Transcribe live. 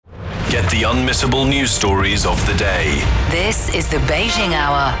Get the unmissable news stories of the day. This is the Beijing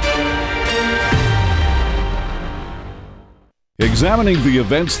Hour. Examining the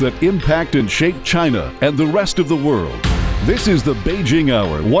events that impact and shape China and the rest of the world. This is the Beijing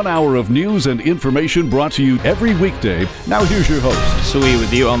Hour, 1 hour of news and information brought to you every weekday. Now here's your host. Sui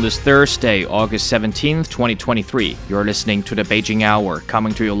with you on this Thursday, August 17th, 2023. You're listening to the Beijing Hour,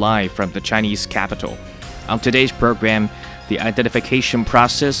 coming to you live from the Chinese capital. On today's program, the identification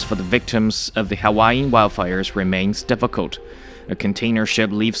process for the victims of the Hawaiian wildfires remains difficult. A container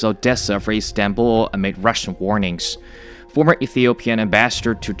ship leaves Odessa for Istanbul amid Russian warnings. Former Ethiopian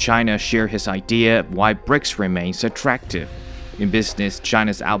ambassador to China shared his idea of why BRICS remains attractive. In business,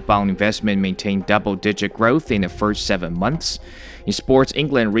 China's outbound investment maintained double-digit growth in the first 7 months. In sports,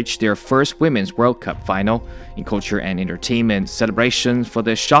 England reached their first Women's World Cup final. In culture and entertainment, celebrations for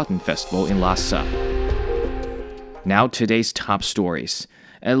the Schotten Festival in Lhasa. Now today's top stories.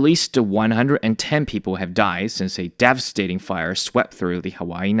 At least 110 people have died since a devastating fire swept through the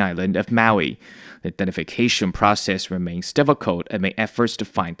Hawaiian island of Maui. The identification process remains difficult amid efforts to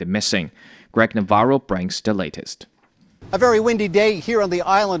find the missing. Greg Navarro brings the latest. A very windy day here on the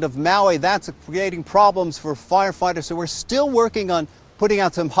island of Maui. That's creating problems for firefighters, so we're still working on putting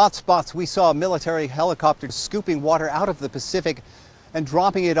out some hot spots. We saw a military helicopter scooping water out of the Pacific and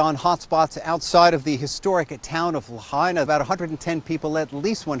dropping it on hotspots outside of the historic town of Lahaina. About 110 people, at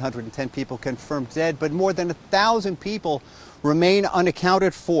least 110 people confirmed dead, but more than 1,000 people remain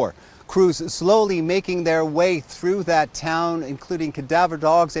unaccounted for. Crews slowly making their way through that town, including cadaver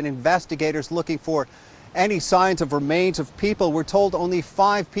dogs and investigators looking for any signs of remains of people. We're told only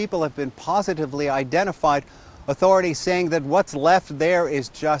 5 people have been positively identified. Authorities saying that what's left there is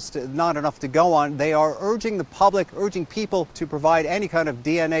just not enough to go on. They are urging the public, urging people to provide any kind of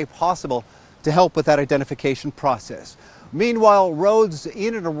DNA possible to help with that identification process. Meanwhile, roads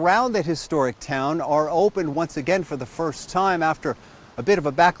in and around that historic town are open once again for the first time after a bit of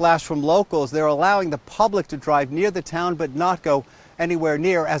a backlash from locals. They're allowing the public to drive near the town but not go anywhere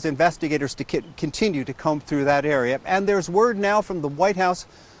near as investigators continue to comb through that area. And there's word now from the White House.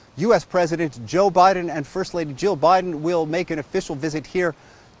 U.S. President Joe Biden and First Lady Jill Biden will make an official visit here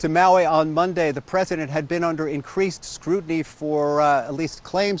to Maui on Monday. The president had been under increased scrutiny for at least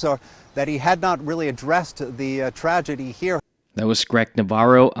claims that he had not really addressed the tragedy here. That was Greg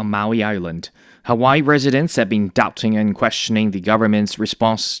Navarro on Maui Island. Hawaii residents have been doubting and questioning the government's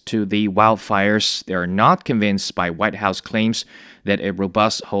response to the wildfires. They are not convinced by White House claims that a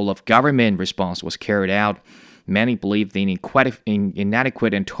robust whole-of-government response was carried out. Many believe the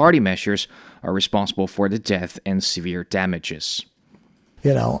inadequate and tardy measures are responsible for the death and severe damages.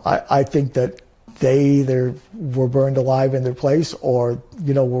 You know, I think that they either were burned alive in their place or,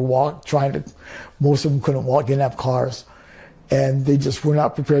 were most of them couldn't walk, didn't have cars. And they just were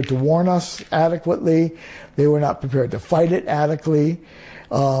not prepared to warn us adequately. They were not prepared to fight it adequately.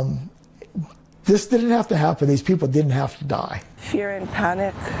 This didn't have to happen. These people didn't have to die. Fear and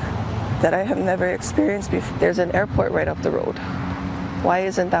panic that I have never experienced before. There's an airport right up the road. Why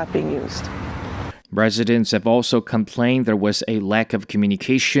isn't that being used? Residents have also complained there was a lack of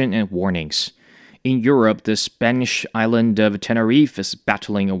communication and warnings. In Europe, the Spanish island of Tenerife is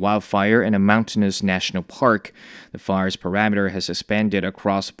battling a wildfire in a mountainous national park. The fire's perimeter has expanded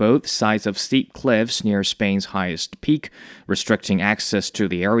across both sides of steep cliffs near Spain's highest peak, restricting access to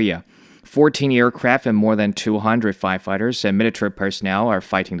the area. 14 aircraft and more than 200 firefighters and military personnel are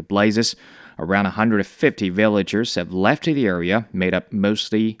fighting the blazes. Around 150 villagers have left the area, made up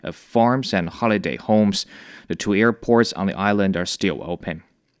mostly of farms and holiday homes. The 2 airports on the island are still open.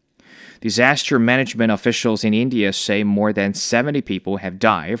 Disaster management officials in India say more than 70 people have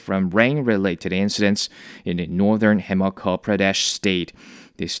died from rain-related incidents in the northern Himachal Pradesh state.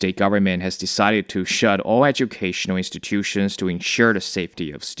 The state government has decided to shut all educational institutions to ensure the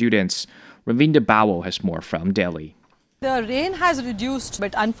safety of students. Ravinda Bowell has more from Delhi. The rain has reduced,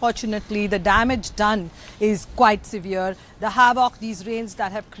 but unfortunately the damage done is quite severe. The havoc these rains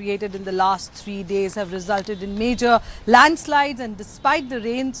that have created in the last 3 days have resulted in major landslides, and despite the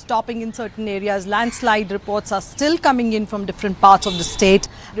rain stopping in certain areas, landslide reports are still coming in from different parts of the state.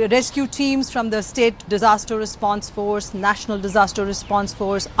 The rescue teams from the State Disaster Response Force, National Disaster Response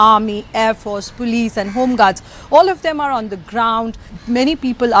Force, Army, Air Force, Police and Home Guards, all of them are on the ground. Many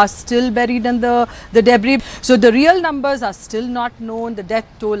people are still buried in the debris. So the real numbers are still not known. The death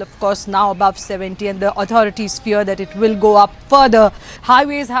toll, of course, now above 70, and the authorities fear that it will go up further.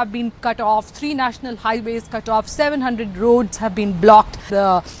 Highways have been cut off, 3 national highways cut off, 700 roads have been blocked.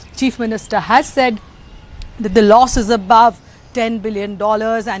 The Chief Minister has said that the loss is above $10 billion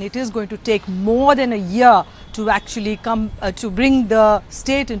and it is going to take more than a year to actually come to bring the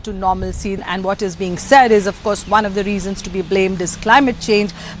state into normalcy. And what is being said is, of course, one of the reasons to be blamed is climate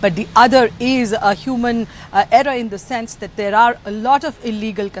change, but the other is a human error in the sense that there are a lot of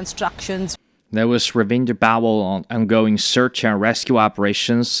illegal constructions. There was Ravinder Bawal on ongoing search and rescue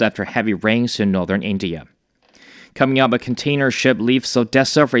operations after heavy rains in northern India. Coming up, a container ship leaves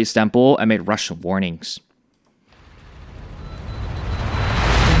Odessa for Istanbul amid Russian warnings.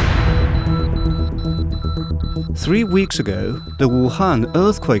 Three weeks ago, the Wuhan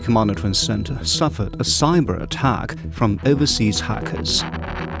Earthquake Monitoring Center suffered a cyber attack from overseas hackers.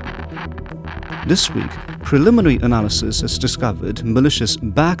 This week, preliminary analysis has discovered malicious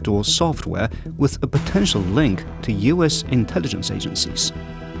backdoor software with a potential link to US intelligence agencies.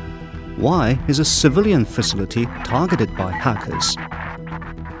 Why is a civilian facility targeted by hackers?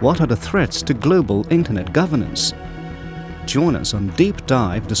 What are the threats to global internet governance? Join us on Deep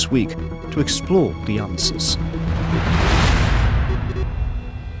Dive this week to explore the answers.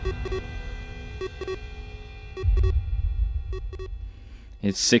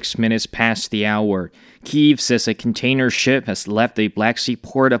 It's 6 minutes past the hour. Kyiv says a container ship has left the Black Sea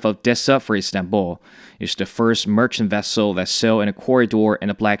port of Odessa for Istanbul. It's the first merchant vessel that sailed in a corridor in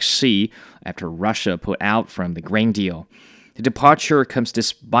the Black Sea after Russia pulled out from the grain deal. The departure comes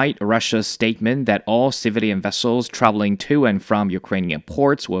despite Russia's statement that all civilian vessels traveling to and from Ukrainian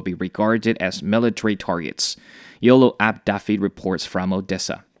ports will be regarded as military targets. Yolo Abdafi reports from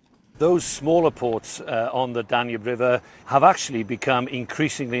Odessa. Those smaller ports on the Danube River have actually become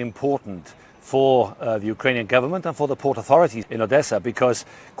increasingly important for the Ukrainian government and for the port authorities in Odessa because,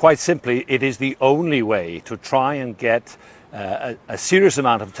 quite simply, it is the only way to try and get a serious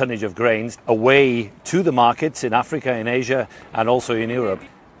amount of tonnage of grains away to the markets in Africa, in Asia, and also in Europe.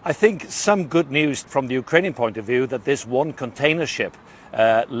 I think some good news from the Ukrainian point of view that this one container ship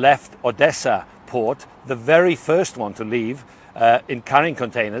left Odessa port, the very first one to leave, in carrying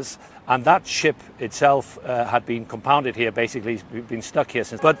containers, and that ship itself had been compounded here, basically been stuck here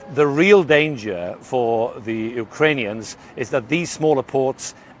since. But the real danger for the Ukrainians is that these smaller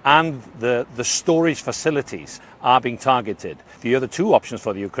ports and the storage facilities are being targeted. The other two options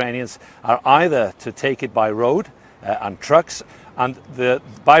for the Ukrainians are either to take it by road and trucks, and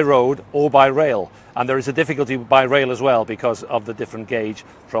by road or by rail. And there is a difficulty by rail as well because of the different gauge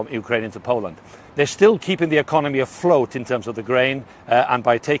from Ukraine into Poland. They're still keeping the economy afloat in terms of the grain and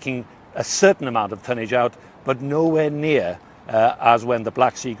by taking a certain amount of tonnage out, but nowhere near as when the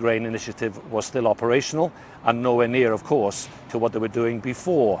Black Sea Grain Initiative was still operational, and nowhere near, of course, to what they were doing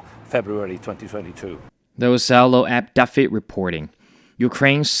before February 2022. That was Yolo Abdafi reporting.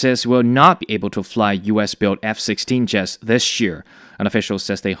 Ukraine says it will not be able to fly US-built F-16 jets this year. An official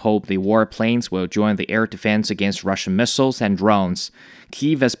says they hope the warplanes will join the air defense against Russian missiles and drones.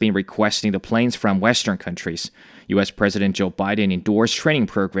 Kyiv has been requesting the planes from Western countries. US President Joe Biden endorsed training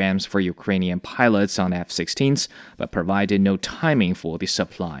programs for Ukrainian pilots on F-16s, but provided no timing for the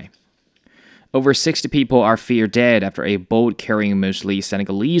supply. Over 60 people are feared dead after a boat carrying mostly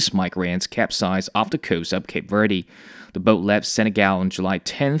Senegalese migrants capsized off the coast of Cape Verde. The boat left Senegal on July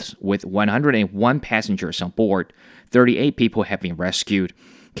 10th with 101 passengers on board. 38 people have been rescued.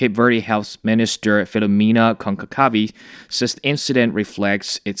 Cape Verde Health Minister Philomena Concacavy says the incident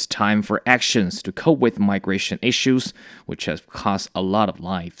reflects its time for actions to cope with migration issues, which have cost a lot of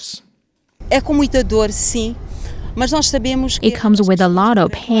lives. It comes with a lot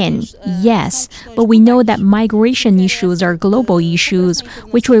of pain, yes, but we know that migration issues are global issues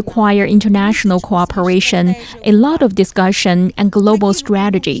which require international cooperation, a lot of discussion, and global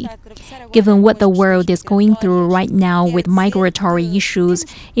strategy. Given what the world is going through right now with migratory issues,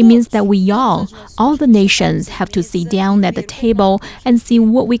 it means that we all the nations, have to sit down at the table and see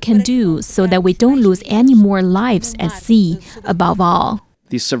what we can do so that we don't lose any more lives at sea, above all.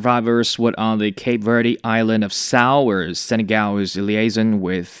 The survivors were on the Cape Verde island of Sal, where Senegal is liaison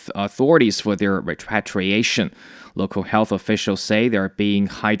with authorities for their repatriation. Local health officials say they are being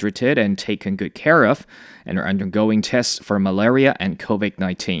hydrated and taken good care of, and are undergoing tests for malaria and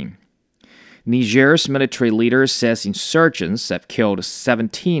COVID-19. Niger's military leader says insurgents have killed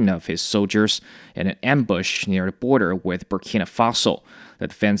 17 of his soldiers in an ambush near the border with Burkina Faso. The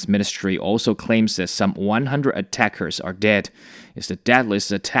defense ministry also claims that some 100 attackers are dead. It's the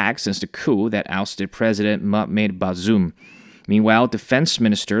deadliest attack since the coup that ousted President Mohamed Bazoum. Meanwhile, defense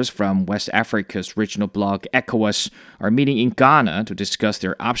ministers from West Africa's regional bloc ECOWAS are meeting in Ghana to discuss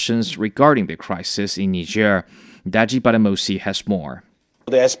their options regarding the crisis in Niger. Daji Badamosi has more.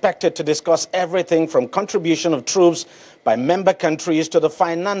 They're expected to discuss everything from contribution of troops by member countries to the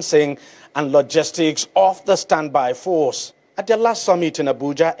financing and logistics of the standby force. At their last summit in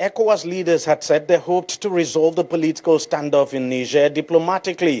Abuja, ECOWAS leaders had said they hoped to resolve the political standoff in Niger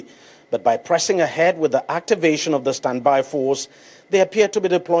diplomatically. But by pressing ahead with the activation of the standby force, they appear to be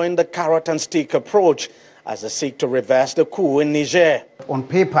deploying the carrot and stick approach as they seek to reverse the coup in Niger. On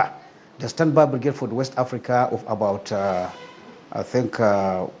paper, the standby brigade for West Africa of about,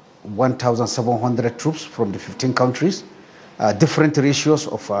 1,700 troops from the 15 countries, different ratios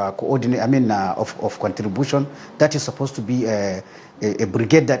of of contribution. That is supposed to be a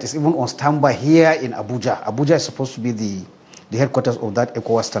brigade that is even on standby here in Abuja. Abuja is supposed to be the headquarters of that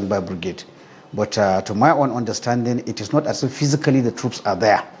ECOWAS standby brigade. But to my own understanding, it is not as if physically the troops are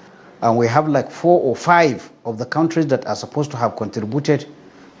there. And we have like 4 or 5 of the countries that are supposed to have contributed,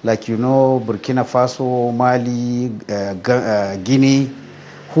 like, Burkina Faso, Mali, Guinea,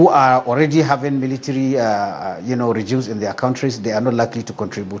 who are already having military, regimes in their countries. They are not likely to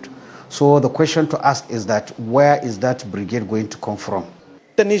contribute. So the question to ask is that where is that brigade going to come from?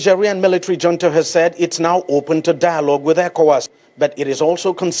 The Nigerian military junta has said it's now open to dialogue with ECOWAS, but it is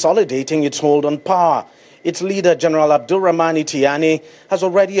also consolidating its hold on power. Its leader, General Abdulrahman Tiani, has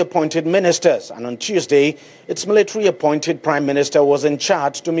already appointed ministers, and on Tuesday, its military-appointed prime minister was in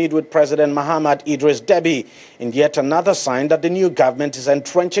charge to meet with President Mahamat Idris Deby, in yet another sign that the new government is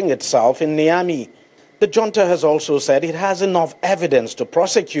entrenching itself in Niamey. The junta has also said it has enough evidence to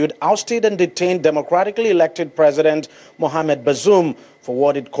prosecute ousted and detained democratically elected President Mohamed Bazoum for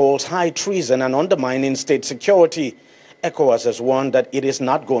what it calls high treason and undermining state security. ECOWAS has warned that it is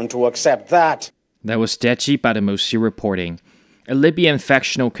not going to accept that. That was Deji Badamosi reporting. A Libyan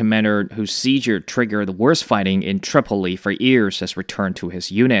factional commander whose seizure triggered the worst fighting in Tripoli for years has returned to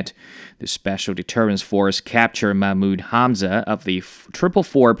his unit. The Special Deterrence Force captured Mahmoud Hamza of the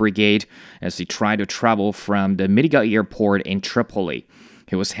 444 Brigade as he tried to travel from the Midiga airport in Tripoli.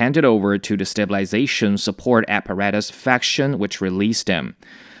 He was handed over to the Stabilization Support Apparatus faction, which released him.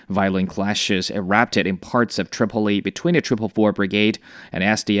 Violent clashes erupted in parts of Tripoli between the 444 Brigade and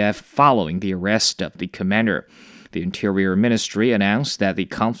SDF following the arrest of the commander. The Interior Ministry announced that the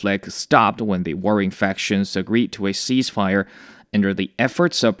conflict stopped when the warring factions agreed to a ceasefire under the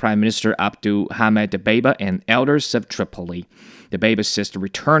efforts of Prime Minister Abdul Hamid Dbeibeh and elders of Tripoli. Dbeibeh says the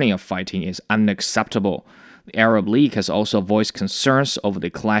returning of fighting is unacceptable. The Arab League has also voiced concerns over the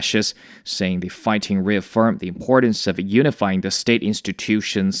clashes, saying the fighting reaffirmed the importance of unifying the state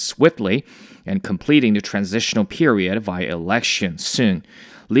institutions swiftly and completing the transitional period via election soon.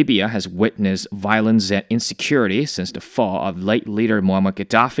 Libya has witnessed violence and insecurity since the fall of late leader Muammar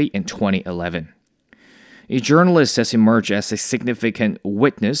Gaddafi in 2011. A journalist has emerged as a significant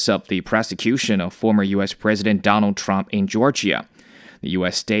witness of the prosecution of former U.S. President Donald Trump in Georgia. The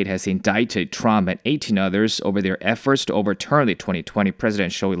U.S. state has indicted Trump and 18 others over their efforts to overturn the 2020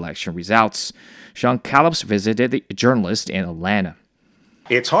 presidential election results. Sean Callops visited the journalist in Atlanta.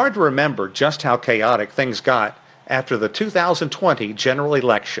 It's hard to remember just how chaotic things got after the 2020 general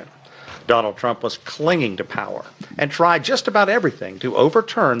election. Donald Trump was clinging to power and tried just about everything to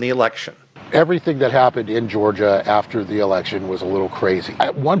overturn the election. Everything that happened in Georgia after the election was a little crazy.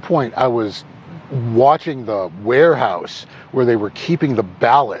 At one point, I was watching the warehouse where they were keeping the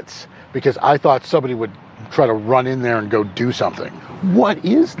ballots because I thought somebody would try to run in there and go do something. What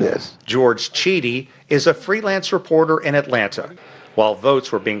is this? George Cheedy is a freelance reporter in Atlanta. While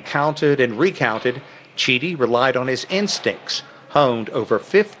votes were being counted and recounted, Cheedy relied on his instincts, honed over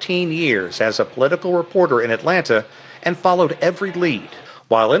 15 years as a political reporter in Atlanta, and followed every lead.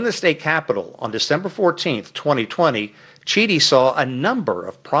 While in the state capitol on December 14th, 2020, Cheedy saw a number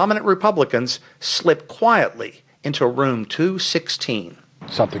of prominent Republicans slip quietly into room 216.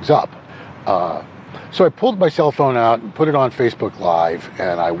 Something's up. So I pulled my cell phone out and put it on Facebook Live,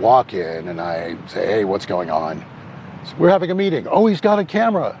 and I walk in and I say, hey, what's going on? So we're having a meeting. Oh, he's got a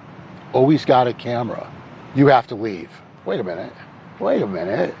camera. Oh, he's got a camera. You have to leave. Wait a minute.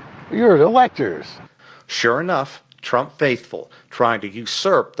 You're the electors. Sure enough, Trump faithful, trying to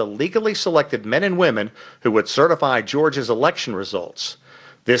usurp the legally selected men and women who would certify Georgia's election results.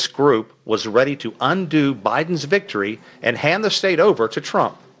 This group was ready to undo Biden's victory and hand the state over to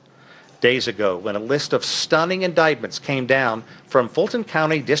Trump. Days ago, when a list of stunning indictments came down from Fulton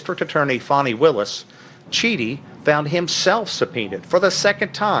County District Attorney Fani Willis, Cheedy found himself subpoenaed for the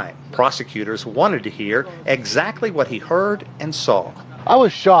second time. Prosecutors wanted to hear exactly what he heard and saw. I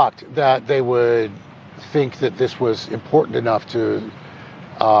was shocked that they would think that this was important enough to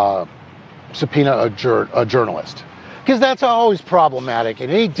subpoena a journalist, because that's always problematic in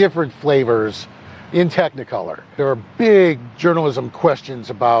any different flavors in Technicolor. There are big journalism questions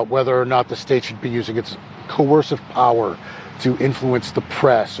about whether or not the state should be using its coercive power to influence the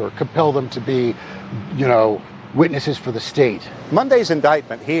press or compel them to be, witnesses for the state. Monday's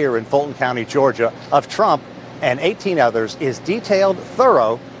indictment here in Fulton County, Georgia, of Trump and 18 others is detailed,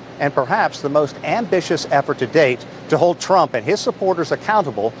 thorough, and perhaps the most ambitious effort to date to hold Trump and his supporters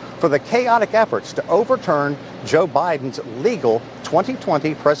accountable for the chaotic efforts to overturn Joe Biden's legal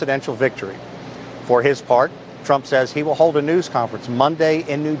 2020 presidential victory. For his part, Trump says he will hold a news conference Monday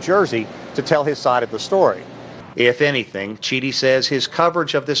in New Jersey to tell his side of the story. If anything, Chidi says his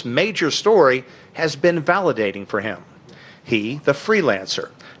coverage of this major story has been validating for him. He, the freelancer,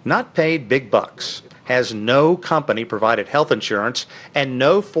 not paid big bucks, has no company-provided health insurance and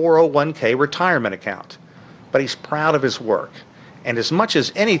no 401k retirement account. But he's proud of his work. And as much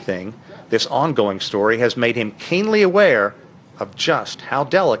as anything, this ongoing story has made him keenly aware of just how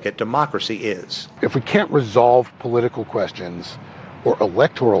delicate democracy is. If we can't resolve political questions or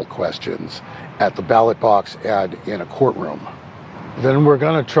electoral questions at the ballot box and in a courtroom, then we're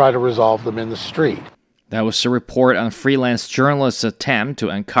going to try to resolve them in the street. That was a report on freelance journalists' attempt to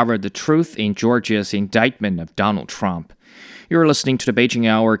uncover the truth in Georgia's indictment of Donald Trump. You're listening to the Beijing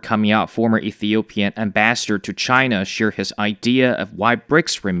Hour. Coming out, former Ethiopian ambassador to China shared his idea of why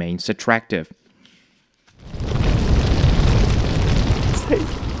BRICS remains attractive.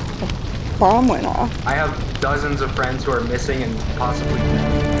 Bomb went off. I have dozens of friends who are missing and possibly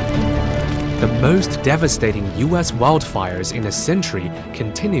dead. The most devastating U.S. wildfires in a century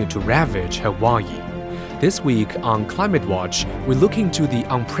continue to ravage Hawaii. This week on Climate Watch, we look into the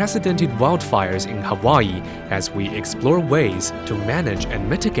unprecedented wildfires in Hawaii as we explore ways to manage and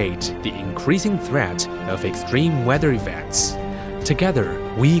mitigate the increasing threat of extreme weather events. Together,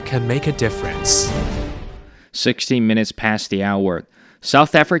 we can make a difference. 16 minutes past the hour.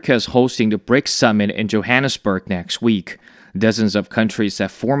 South Africa is hosting the BRICS Summit in Johannesburg next week. Dozens of countries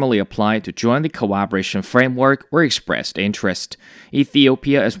have formally applied to join the cooperation framework or expressed interest.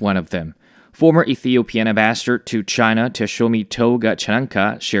 Ethiopia is one of them. Former Ethiopian ambassador to China, Teshomi Toga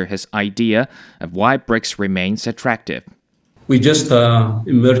Chananka, shared his idea of why BRICS remains attractive. We just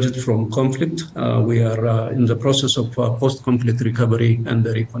emerged from conflict. We are in the process of post-conflict recovery and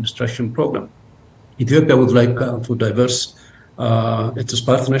the reconstruction program. Ethiopia would like to diverse its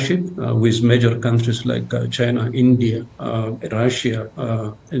partnership with major countries like China, India, Russia,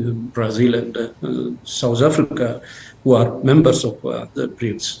 Brazil, and South Africa, who are members of the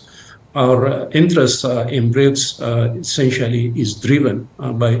BRICS. Our interest in BRICS essentially is driven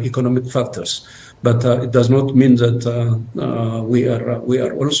by economic factors, but it does not mean that we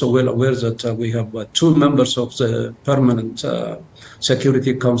are also well aware that we have two members of the permanent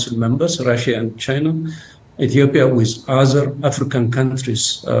Security Council members, Russia and China. Ethiopia with other African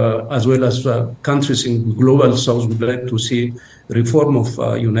countries, as well as countries in global south, would like to see reform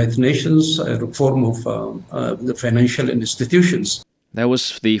of United Nations, reform of the financial institutions. That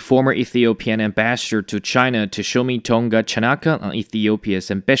was the former Ethiopian ambassador to China, Teshomi Tonga Chanaka, on Ethiopia's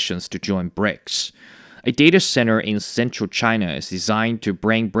ambitions to join BRICS. A data center in central China is designed to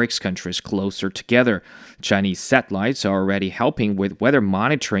bring BRICS countries closer together. Chinese satellites are already helping with weather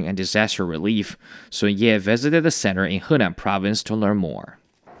monitoring and disaster relief. Sun Ye visited the center in Henan province to learn more.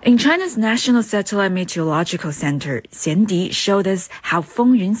 In China's National Satellite Meteorological Center, Xiandi showed us how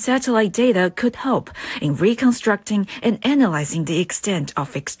Fengyun satellite data could help in reconstructing and analyzing the extent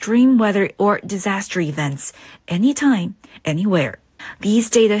of extreme weather or disaster events anytime, anywhere.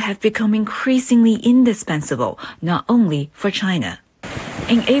 These data have become increasingly indispensable, not only for China.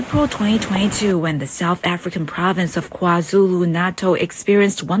 In April 2022, when the South African province of KwaZulu-Natal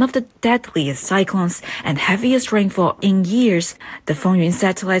experienced one of the deadliest cyclones and heaviest rainfall in years, the Fengyun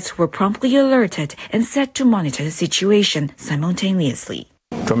satellites were promptly alerted and set to monitor the situation simultaneously.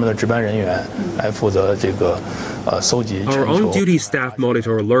 Our on-duty staff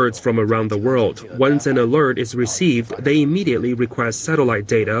monitor alerts from around the world. Once an alert is received, they immediately request satellite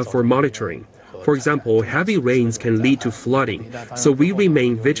data for monitoring. For example, heavy rains can lead to flooding, so we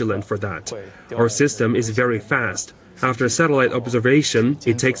remain vigilant for that. Our system is very fast. After satellite observation,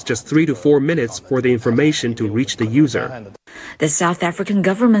 it takes just 3 to 4 minutes for the information to reach the user. The South African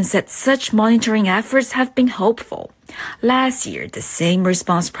government said such monitoring efforts have been hopeful. Last year, the same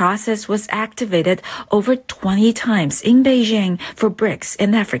response process was activated over 20 times in Beijing for BRICS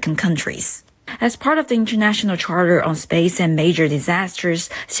and African countries. As part of the International Charter on Space and Major Disasters,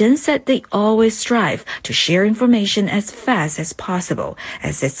 Xian said they always strive to share information as fast as possible,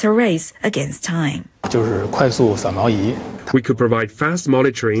 as it's a race against time. We could provide fast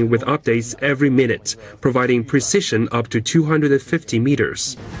monitoring with updates every minute, providing precision up to 250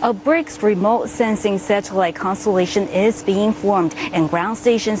 meters. A BRICS remote sensing satellite constellation is being formed, and ground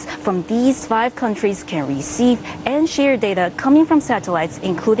stations from these 5 countries can receive and share data coming from satellites,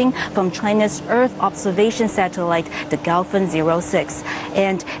 including from China's Earth observation satellite, the Gaofen 06.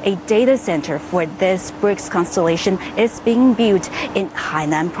 And a data center for this BRICS constellation is being built in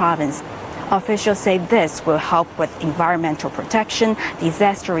Hainan province. Officials say this will help with environmental protection,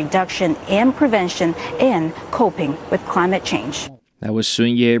 disaster reduction, and prevention, and coping with climate change. That was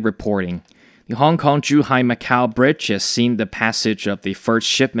Sun Ye reporting. The Hong Kong-Zhuhai-Macau Bridge has seen the passage of the first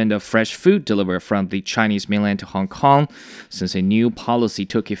shipment of fresh food delivered from the Chinese mainland to Hong Kong since a new policy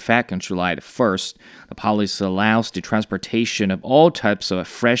took effect on July the 1st. The policy allows the transportation of all types of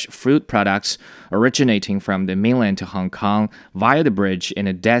fresh fruit products originating from the mainland to Hong Kong via the bridge in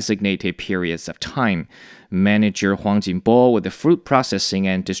a designated periods of time. Manager Huang Jinbo with the Fruit Processing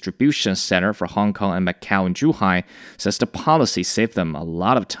and Distribution Center for Hong Kong and Macau in Zhuhai says the policy saved them a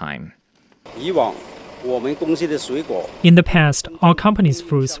lot of time. In the past, our company's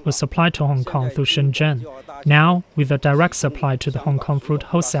fruits were supplied to Hong Kong through Shenzhen. Now, with a direct supply to the Hong Kong fruit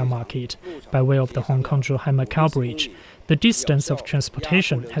wholesale market by way of the Hong Kong-Zhuhai-Macau Bridge, the distance of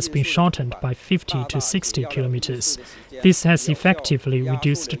transportation has been shortened by 50 to 60 kilometers. This has effectively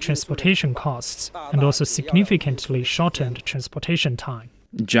reduced transportation costs and also significantly shortened transportation time.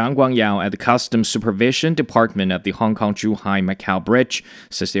 Zhang Guangyao at the Customs Supervision Department of the Hong Kong-Zhuhai-Macau Bridge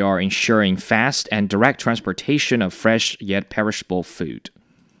says they are ensuring fast and direct transportation of fresh yet perishable food.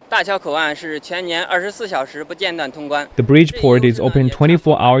 The bridge port is open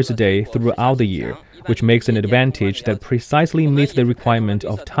 24 hours a day throughout the year, which makes an advantage that precisely meets the requirement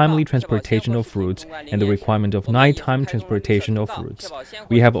of timely transportation of fruits and the requirement of nighttime transportation of fruits.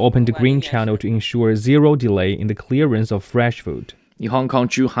 We have opened the Green Channel to ensure zero delay in the clearance of fresh food. The Hong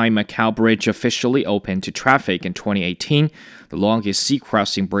Kong-Zhuhai-Macau Bridge officially opened to traffic in 2018, the longest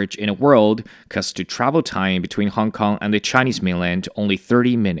sea-crossing bridge in the world, cuts to travel time between Hong Kong and the Chinese mainland only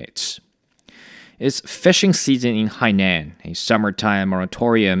 30 minutes. It's fishing season in Hainan. A summertime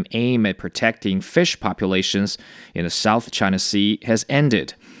moratorium aimed at protecting fish populations in the South China Sea has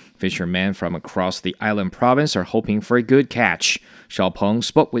ended. Fishermen from across the island province are hoping for a good catch. Xiao Peng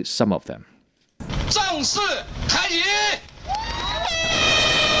spoke with some of them.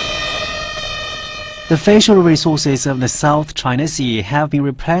 The fishery resources of the South China Sea have been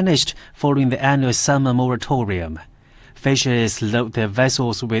replenished following the annual summer moratorium. Fishers load their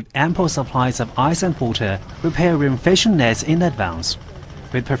vessels with ample supplies of ice and water, preparing fishing nets in advance.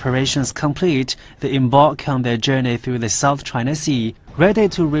 With preparations complete, they embark on their journey through the South China Sea, ready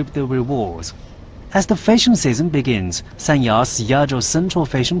to reap the rewards. As the fishing season begins, Sanya's Yazhou Central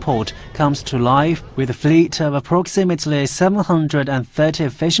Fishing Port comes to life with a fleet of approximately 730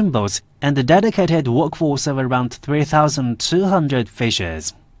 fishing boats and a dedicated workforce of around 3,200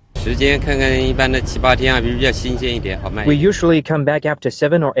 fishers. We usually come back after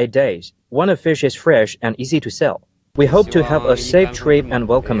 7 or 8 days. When a fish is fresh and easy to sell, we hope to have a safe trip and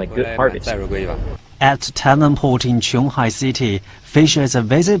welcome a good harvest. At Tainan Port in Qionghai City, fishers are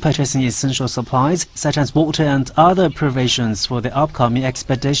busy purchasing essential supplies such as water and other provisions for the upcoming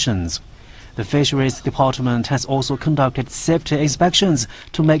expeditions. The Fisheries Department has also conducted safety inspections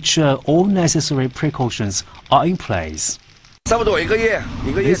to make sure all necessary precautions are in place.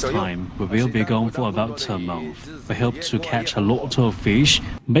 This time, we will be gone for about a month. We hope to catch a lot of fish,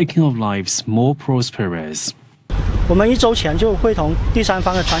 making our lives more prosperous. A week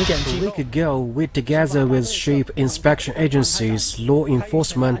ago, we together with ship inspection agencies, law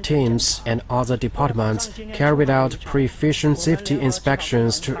enforcement teams, and other departments carried out pre-fishing safety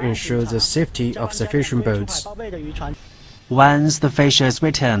inspections to ensure the safety of the fishing boats. Once the fishers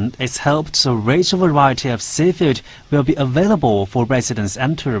return, it's hoped a rich variety of seafood will be available for residents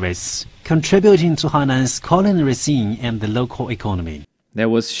and tourists, contributing to Hainan's culinary scene and the local economy. There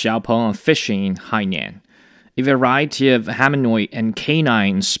was Xiao Peng on fishing in Hainan. A variety of humanoid and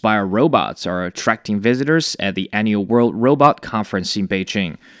canine-inspired robots are attracting visitors at the annual World Robot Conference in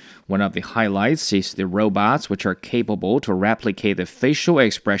Beijing. One of the highlights is the robots, which are capable to replicate the facial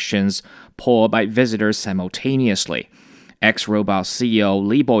expressions pulled by visitors simultaneously. X-Robot CEO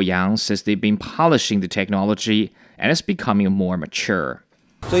Li Boyang says they've been polishing the technology and it's becoming more mature.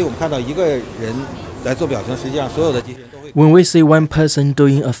 When we see one person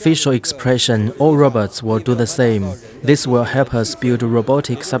doing a facial expression, all robots will do the same. This will help us build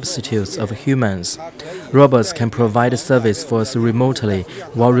robotic substitutes of humans. Robots can provide service for us remotely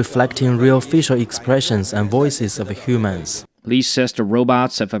while reflecting real facial expressions and voices of humans. Lee says the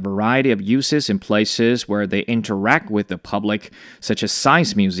robots have a variety of uses in places where they interact with the public, such as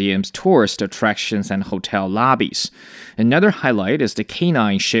science museums, tourist attractions, and hotel lobbies. Another highlight is the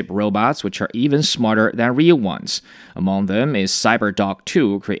canine-shaped robots, which are even smarter than real ones. Among them is CyberDog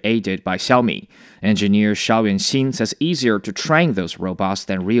 2, created by Xiaomi. Engineer Xiao Yuanxin says easier to train those robots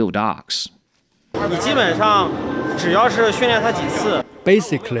than real dogs.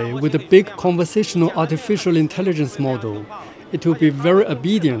 Basically, with a big conversational artificial intelligence model, it will be very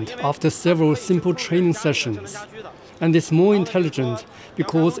obedient after several simple training sessions. And it's more intelligent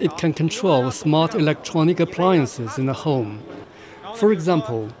because it can control smart electronic appliances in the home. For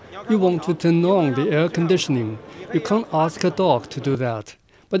example, you want to turn on the air conditioning. You can't ask a dog to do that,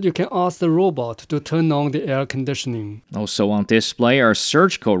 but you can ask the robot to turn on the air conditioning. Also on display are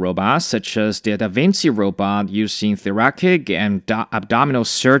surgical robots, such as the Da Vinci robot used in thoracic and abdominal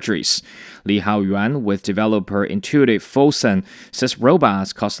surgeries. Li Haoyuan, with developer Intuitive Fosun, says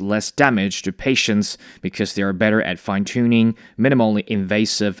robots cause less damage to patients because they are better at fine-tuning, minimally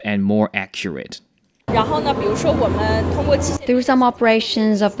invasive, and more accurate. Through some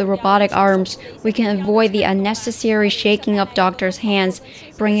operations of the robotic arms, we can avoid the unnecessary shaking of doctors' hands,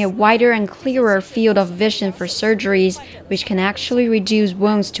 bring a wider and clearer field of vision for surgeries, which can actually reduce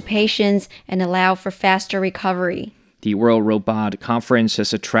wounds to patients and allow for faster recovery. The World Robot Conference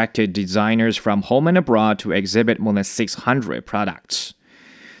has attracted designers from home and abroad to exhibit more than 600 products.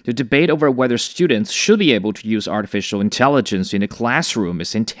 The debate over whether students should be able to use artificial intelligence in the classroom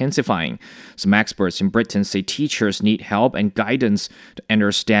is intensifying. Some experts in Britain say teachers need help and guidance to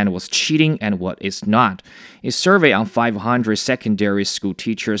understand what's cheating and what is not. A survey on 500 secondary school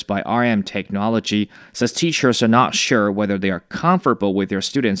teachers by RM Technology says teachers are not sure whether they are comfortable with their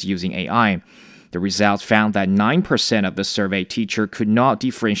students using AI. The results found that 9% of the survey teacher could not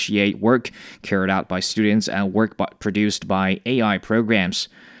differentiate work carried out by students and work produced by AI programs.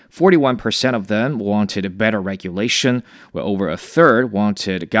 41% of them wanted better regulation, while over a third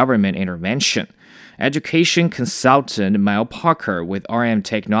wanted government intervention. Education consultant Mel Parker with RM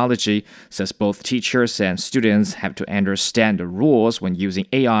Technology says both teachers and students have to understand the rules when using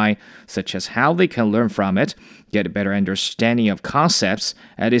AI, such as how they can learn from it, get a better understanding of concepts,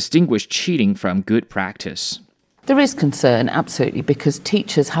 and distinguish cheating from good practice. There is concern, absolutely, because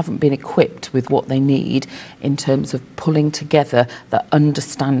teachers haven't been equipped with what they need in terms of pulling together the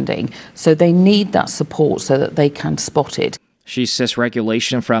understanding. So they need that support so that they can spot it. She says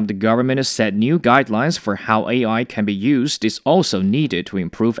regulation from the government to set new guidelines for how AI can be used is also needed to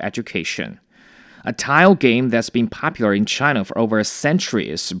improve education. A tile game that's been popular in China for over a century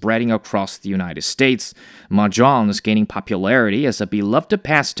is spreading across the United States. Mahjong is gaining popularity as a beloved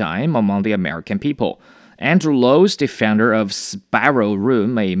pastime among the American people. Andrew Lowe is the founder of Sparrow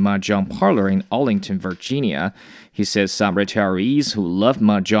Room, a mahjong parlor in Arlington, Virginia. He says some retirees who love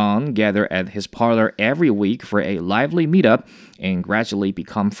mahjong gather at his parlor every week for a lively meetup and gradually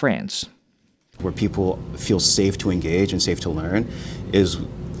become friends. Where people feel safe to engage and safe to learn is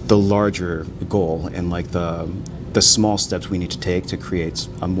the larger goal, and like the small steps we need to take to create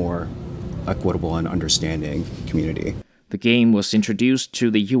a more equitable and understanding community. The game was introduced to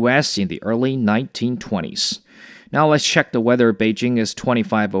the U.S. in the early 1920s. Now let's check the weather. Beijing is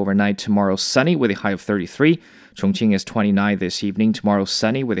 25 overnight, tomorrow sunny with a high of 33. Chongqing is 29 this evening, tomorrow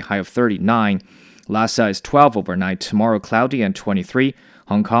sunny with a high of 39. Lhasa is 12 overnight, tomorrow cloudy and 23.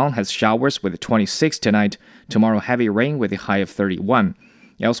 Hong Kong has showers with a 26 tonight, tomorrow heavy rain with a high of 31.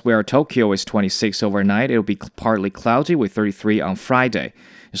 Elsewhere, Tokyo is 26 overnight, it'll be partly cloudy with 33 on Friday.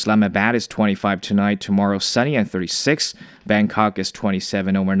 Islamabad is 25 tonight, tomorrow sunny and 36. Bangkok is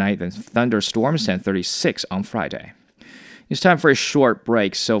 27 overnight, then thunderstorms and 36 on Friday. It's time for a short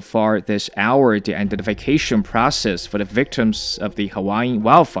break. So far this hour, the identification process for the victims of the Hawaiian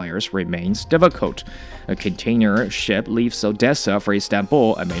wildfires remains difficult. A container ship leaves Odessa for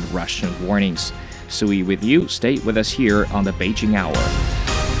Istanbul amid Russian warnings. Sui with you. Stay with us here on the Beijing Hour.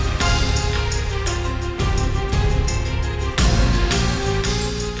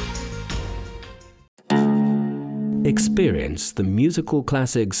 Experience the musical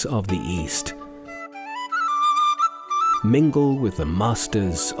classics of the East. Mingle with the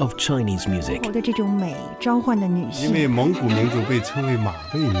masters of Chinese music.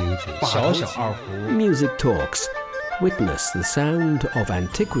 Music talks. Witness the sound of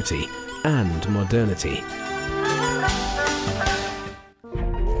antiquity and modernity.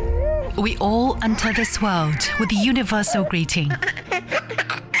 We all enter this world with a universal greeting.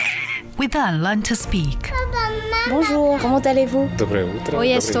 We then learn to speak. Bonjour, comment allez-vous? Hoy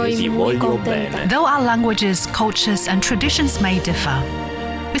estoy muy contenta. Though our languages, cultures, and traditions may differ,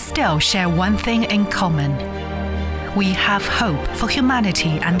 we still share one thing in common. we have hope for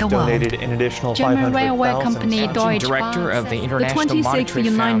humanity and the world. Donated an additional German railway company Deutsche Director Bahn of the says International the 26th Monetary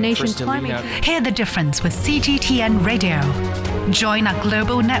United Fund, Nations Kristalina. Climate Hear the difference with CGTN Radio. Join our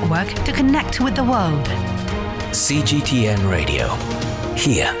global network to connect with the world. CGTN Radio.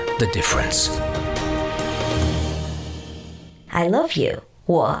 Hear the difference. I love you.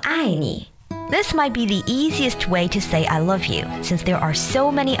 我爱你. This might be the easiest way to say I love you, since there are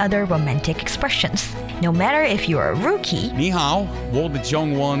so many other romantic expressions. No matter if you're a rookie 你好，我的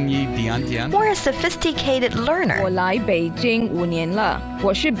中文一点点 or a sophisticated learner, 我来北京5年了，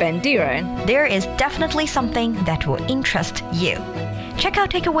我是本地人。 there is definitely something that will interest you. Check out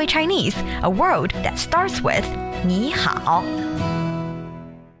Takeaway Chinese, a word that starts with 你好.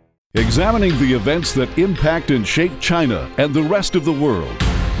 Examining the events that impact and shape China and the rest of the world.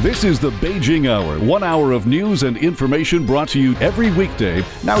 This is the Beijing Hour, 1 hour of news and information brought to you every weekday.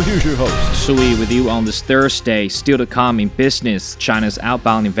 Now here's your host. Sui with you on this Thursday. Still to come in business, China's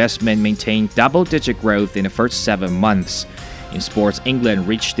outbound investment maintained double-digit growth in the first 7 months. In sports, England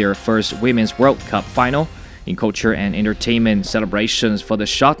reached their first Women's World Cup final. In culture and entertainment, celebrations for the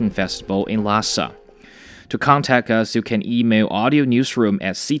Shotten Festival in Lhasa. To contact us, you can email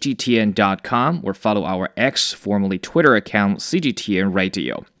audionewsroom@cgtn.com or follow our X, formerly Twitter account, CGTN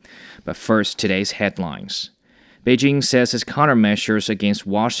Radio. But first, today's headlines. Beijing says its countermeasures against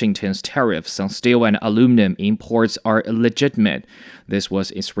Washington's tariffs on steel and aluminum imports are illegitimate. This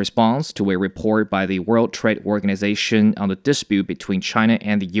was its response to a report by the World Trade Organization on the dispute between China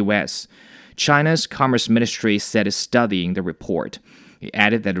and the U.S. China's Commerce Ministry said it's studying the report. It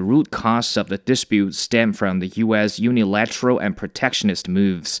added that the root cause of the dispute stemmed from the U.S. unilateral and protectionist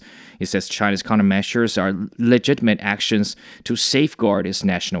moves. It says China's countermeasures are legitimate actions to safeguard its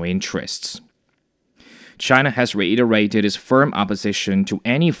national interests. China has reiterated its firm opposition to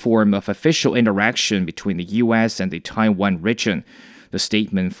any form of official interaction between the U.S. and the Taiwan region. The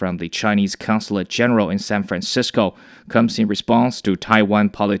statement from the Chinese Consulate General in San Francisco comes in response to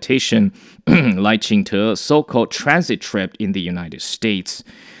Taiwan politician Lai Ching-te's so-called transit trip in the United States.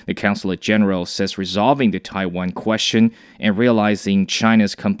 The Consulate General says resolving the Taiwan question and realizing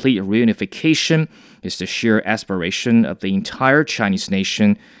China's complete reunification is the sheer aspiration of the entire Chinese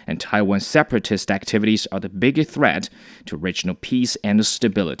nation, and Taiwan's separatist activities are the biggest threat to regional peace and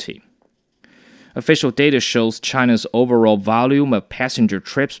stability. Official data shows China's overall volume of passenger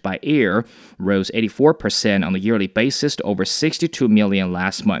trips by air rose 84% on a yearly basis to over 62 million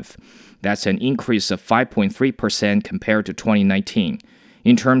last month. That's an increase of 5.3% compared to 2019.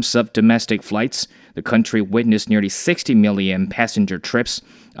 In terms of domestic flights, the country witnessed nearly 60 million passenger trips,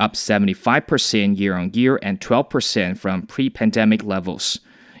 up 75% year-on-year and 12% from pre-pandemic levels.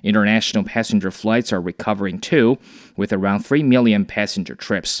 International passenger flights are recovering too, with around 3 million passenger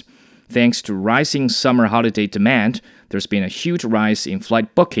trips. Thanks to rising summer holiday demand, there's been a huge rise in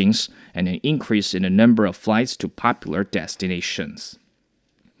flight bookings and an increase in the number of flights to popular destinations.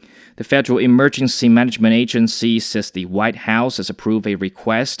 The Federal Emergency Management Agency says the White House has approved a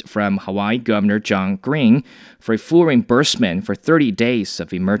request from Hawaii Governor John Green for a full reimbursement for 30 days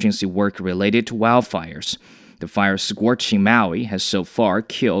of emergency work related to wildfires. The fire scorching Maui has so far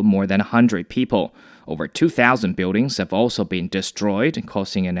killed more than 100 people. Over 2,000 buildings have also been destroyed,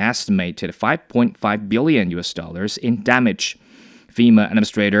 causing an estimated $5.5 billion in damage. FEMA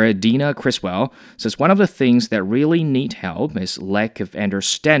Administrator Dina Criswell says one of the things that really need help is lack of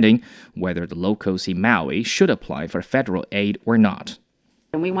understanding whether the locals in Maui should apply for federal aid or not.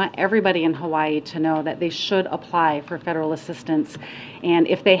 And we want everybody in Hawaii to know that they should apply for federal assistance. And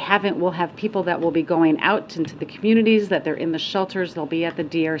if they haven't, we'll have people that will be going out into the communities, that they're in the shelters, they'll be at the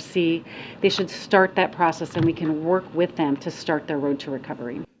DRC. They should start that process and we can work with them to start their road to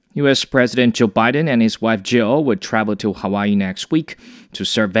recovery. U.S. President Joe Biden and his wife Jill would travel to Hawaii next week to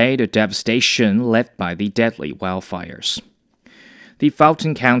survey the devastation left by the deadly wildfires. The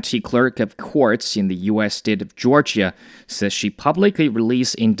Fulton County Clerk of Courts in the U.S. state of Georgia says she publicly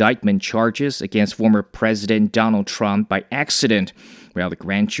released indictment charges against former President Donald Trump by accident while the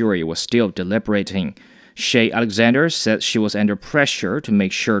grand jury was still deliberating. Shay Alexander said she was under pressure to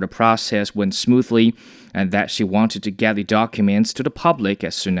make sure the process went smoothly and that she wanted to get the documents to the public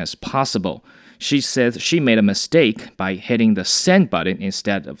as soon as possible. She says she made a mistake by hitting the send button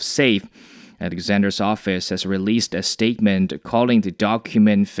instead of save. Alexander's office has released a statement calling the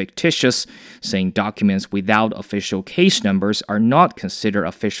document fictitious, saying documents without official case numbers are not considered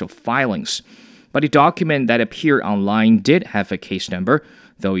official filings. But the document that appeared online did have a case number,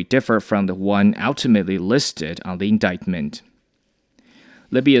 though it differed from the one ultimately listed on the indictment.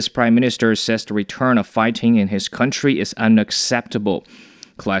 Libya's prime minister says the return of fighting in his country is unacceptable.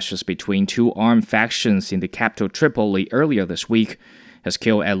 Clashes between two armed factions in the capital Tripoli earlier this week has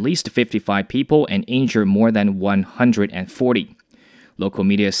killed at least 55 people and injured more than 140. Local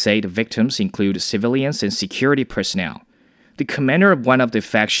media say the victims include civilians and security personnel. The commander of one of the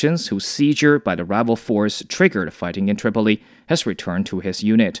factions, whose seizure by the rival force triggered fighting in Tripoli, has returned to his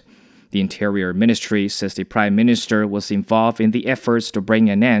unit. The Interior Ministry says the Prime Minister was involved in the efforts to bring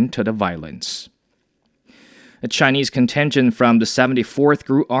an end to the violence. A Chinese contingent from the 74th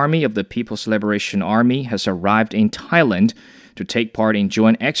Group Army of the People's Liberation Army has arrived in Thailand to take part in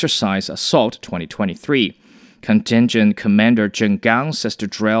Joint Exercise Assault 2023. Contingent Commander Zheng Gang says the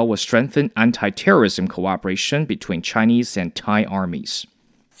drill will strengthen anti-terrorism cooperation between Chinese and Thai armies.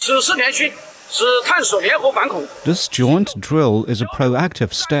 This joint drill is a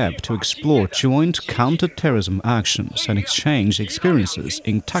proactive step to explore joint counter-terrorism actions and exchange experiences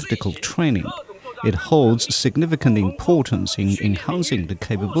in tactical training. It holds significant importance in enhancing the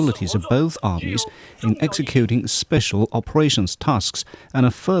capabilities of both armies in executing special operations tasks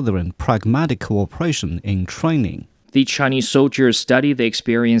and furthering pragmatic cooperation in training. The Chinese soldiers study the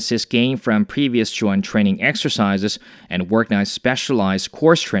experiences gained from previous joint training exercises and organize specialized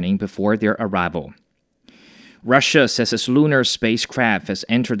course training before their arrival. Russia says its lunar spacecraft has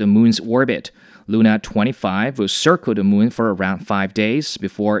entered the moon's orbit. Luna 25 will circle the moon for around 5 days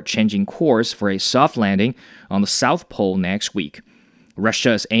before changing course for a soft landing on the South Pole next week.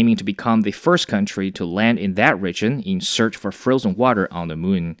 Russia is aiming to become the first country to land in that region in search for frozen water on the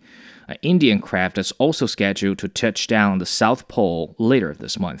moon. An Indian craft is also scheduled to touch down on the South Pole later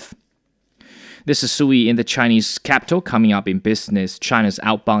this month. This is Sui in the Chinese capital. Coming up in business, China's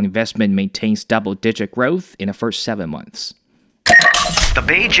outbound investment maintains double-digit growth in the first 7 months. The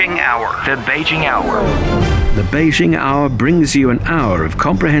Beijing Hour. The Beijing Hour. The Beijing Hour brings you an hour of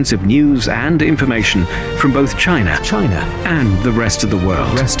comprehensive news and information from both China and the rest of the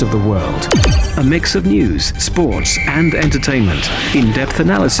world. A mix of news, sports and entertainment. In-depth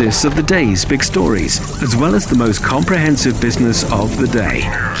analysis of the day's big stories, as well as the most comprehensive business of the day.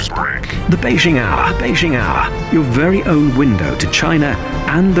 The Beijing Hour. The Beijing Hour. Your very own window to China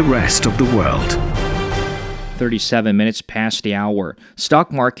and the rest of the world. 37 minutes past the hour.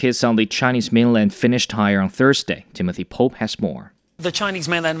 Stock markets on the Chinese mainland finished higher on Thursday. Timothy Pope has more. The Chinese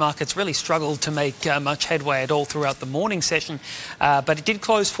mainland markets really struggled to make much headway at all throughout the morning session, but it did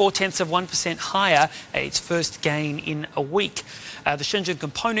close 0.4% higher, its first gain in a week. The Shenzhen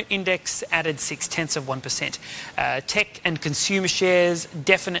Component Index added 0.6%. Tech and consumer shares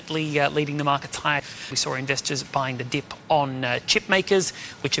definitely leading the markets higher. We saw investors buying the dip on chip makers,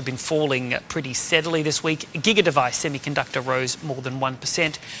 which have been falling pretty steadily this week. Gigadevice Semiconductor rose more than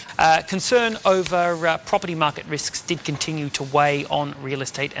 1%. Concern over property market risks did continue to weigh on real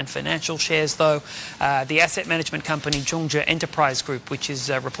estate and financial shares, though. The asset management company Zhongzhe Enterprise Group, which is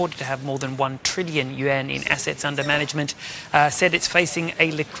reported to have more than 1 trillion yuan in assets under management, said it's facing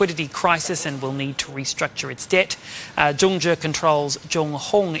a liquidity crisis and will need to restructure its debt. Zhongzhe controls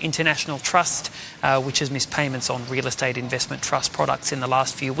Zhonghong International Trust, which has missed payments on real estate investment trust products in the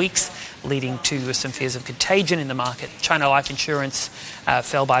last few weeks, leading to some fears of contagion in the market. China Life Insurance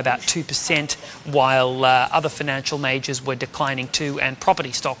fell by about 2%, while other financial majors were declining too, and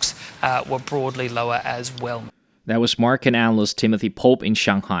property stocks were broadly lower as well. That was market analyst Timothy Pope in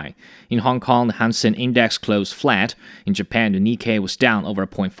Shanghai. In Hong Kong, the Hang Seng Index closed flat. In Japan, the Nikkei was down over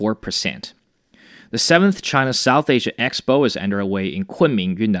 0.4%. The 7th China South Asia Expo is underway in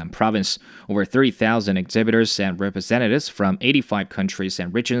Kunming, Yunnan Province. Over 30,000 exhibitors and representatives from 85 countries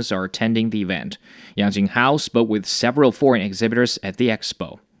and regions are attending the event. Yang Jinghao spoke with several foreign exhibitors at the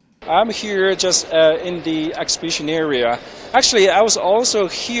expo. I'm here just in the exhibition area. Actually, I was also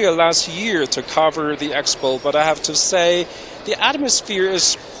here last year to cover the expo, but I have to say the atmosphere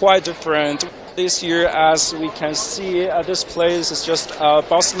is quite different. This year, as we can see, this place is just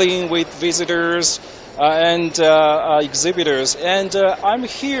bustling with visitors and exhibitors. And I'm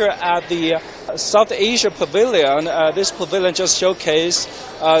here at the South Asia Pavilion. This pavilion just showcases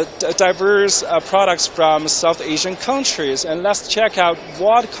diverse products from South Asian countries. And let's check out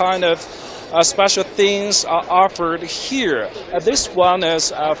what kind of special things are offered here. This one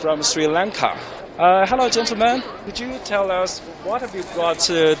is from Sri Lanka. Hello, gentlemen. Could you tell us what have you brought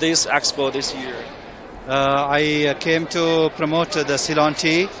to this expo this year? I came to promote the Ceylon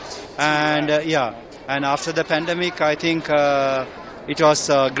tea, and and after the pandemic, I think it was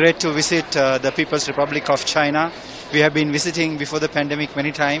great to visit the People's Republic of China. We have been visiting before the pandemic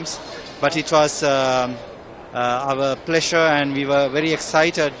many times, but it was our pleasure, and we were very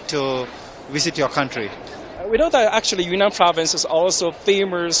excited to visit your country. We know that actually Yunnan province is also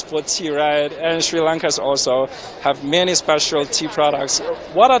famous for tea, right? And Sri Lanka also have many special tea products.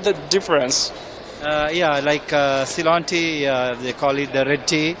 What are the difference? Like Ceylon tea, they call it the red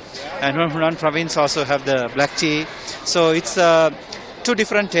tea, and Yunnan province also have the black tea. So it's two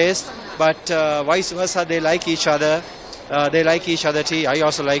different tastes, but vice versa, they like each other. They like each other tea. I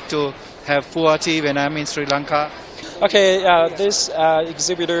also like to have pua tea when I'm in Sri Lanka. Okay, this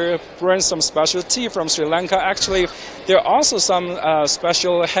exhibitor brings some special tea from Sri Lanka. Actually, there are also some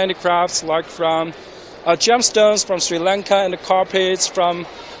special handicrafts, like from gemstones from Sri Lanka and carpets from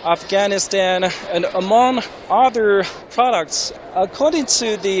Afghanistan, and among other products. According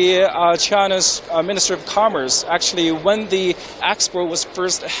to the China's Ministry of Commerce, actually, when the expo was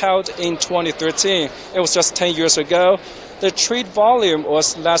first held in 2013, it was just 10 years ago, the trade volume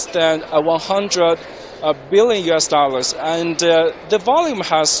was less than 100 billion US dollars, and the volume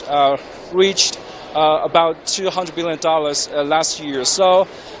has reached about $200 billion last year. So,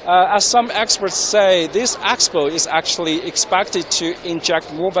 as some experts say, this expo is actually expected to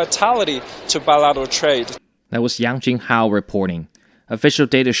inject more vitality to bilateral trade. That was Yang Jinghao reporting. Official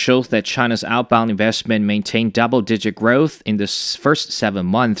data shows that China's outbound investment maintained double-digit growth in the first 7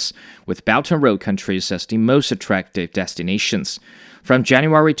 months, with Belt and Road countries as the most attractive destinations. From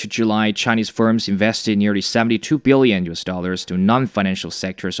January to July, Chinese firms invested nearly $72 billion to non-financial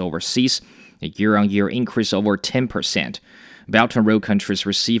sectors overseas, a year-on-year increase over 10%. Belt and Road countries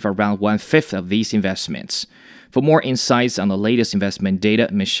receive around one-fifth of these investments. For more insights on the latest investment data,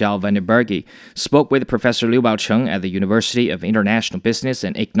 Michelle Vandenberge spoke with Professor Liu Baocheng at the University of International Business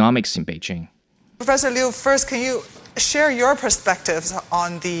and Economics in Beijing. Professor Liu, first, can you share your perspectives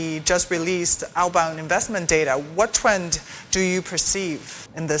on the just released outbound investment data? What trend do you perceive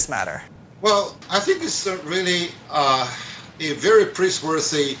in this matter? Well, I think it's really a very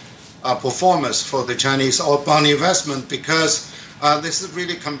praiseworthy performance for the Chinese outbound investment, because this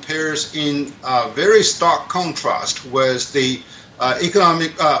really compares in very stark contrast with the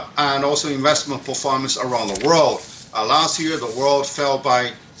economic and also investment performance around the world. Last year, the world fell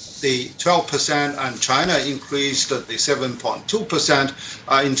by the 12%, and China increased the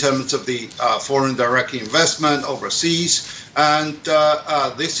 7.2% in terms of the foreign direct investment overseas. And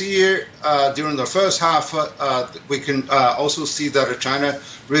this year, during the first half, we can also see that China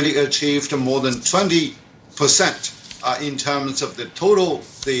really achieved more than 20% in terms of the total,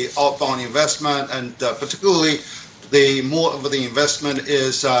 the outbound investment, and particularly the more of the investment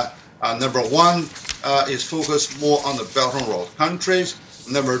is number one is focused more on the Belt and Road countries.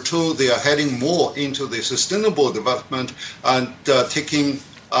 Number two, they are heading more into the sustainable development and taking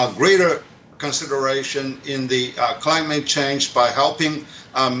greater consideration in the climate change by helping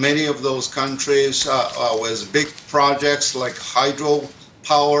many of those countries with big projects like hydro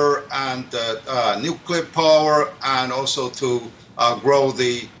power and nuclear power, and also to grow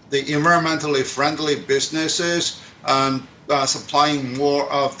the environmentally friendly businesses and supplying more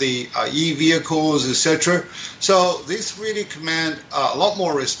of the e-vehicles, etc. So this really command a lot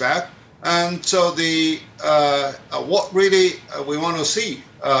more respect. And so the what really we want to see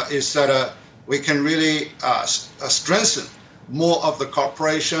is that we can really strengthen more of the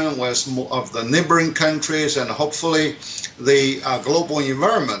cooperation with more of the neighboring countries, and hopefully the global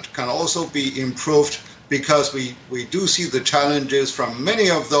environment can also be improved, because we do see the challenges from many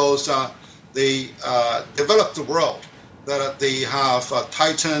of those the developed world, that they have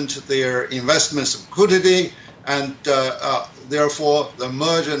tightened their investment security, and therefore the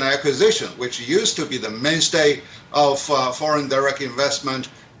merger and acquisition, which used to be the mainstay of foreign direct investment,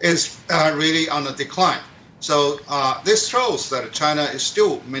 is really on a decline. So this shows that China is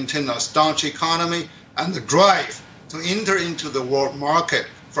still maintaining a staunch economy, and the drive to enter into the world market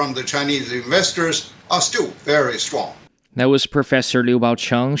from the Chinese investors are still very strong. That was Professor Liu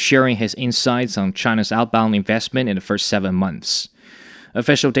Baocheng sharing his insights on China's outbound investment in the first 7 months.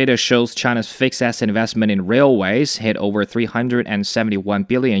 Official data shows China's fixed asset investment in railways hit over 371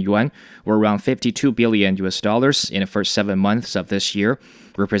 billion yuan, or around $52 billion in the first 7 months of this year,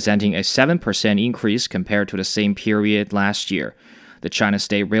 representing a 7% increase compared to the same period last year. The China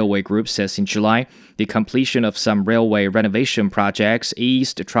State Railway Group says in July, the completion of some railway renovation projects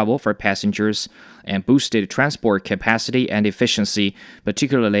eased travel for passengers and boosted transport capacity and efficiency,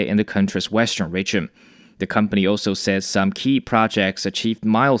 particularly in the country's western region. The company also says some key projects achieved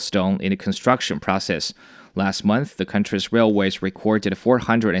milestone in the construction process. Last month, the country's railways recorded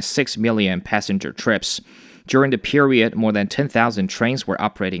 406 million passenger trips. During the period, more than 10,000 trains were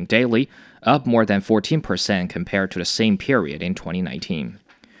operating daily, up more than 14% compared to the same period in 2019.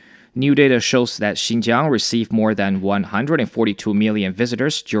 New data shows that Xinjiang received more than 142 million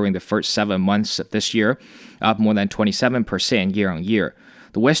visitors during the first 7 months of this year, up more than 27% year-on-year.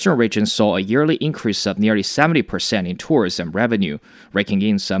 The western region saw a yearly increase of nearly 70% in tourism revenue, raking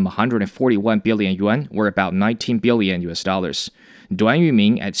in some 141 billion yuan, or about $19 billion. Duan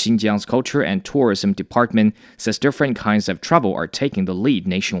Yuming at Xinjiang's Culture and Tourism Department says different kinds of travel are taking the lead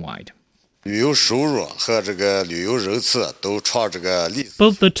nationwide. Both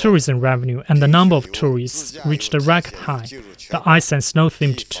the tourism revenue and the number of tourists reached a record high. The ice and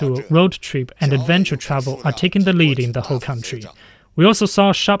snow-themed tour, road trip, and adventure travel are taking the lead in the whole country. We also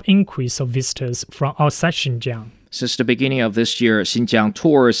saw a sharp increase of visitors from outside Xinjiang. Since the beginning of this year, Xinjiang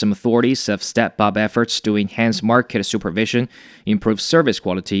tourism authorities have stepped up efforts to enhance market supervision, improve service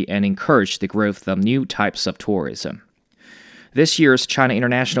quality, and encourage the growth of new types of tourism. This year's China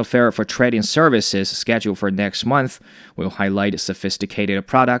International Fair for Trade and Services, scheduled for next month, will highlight sophisticated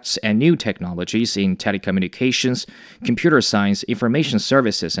products and new technologies in telecommunications, computer science, information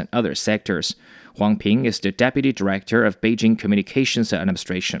services, and other sectors. Huang Ping is the Deputy Director of Beijing Communications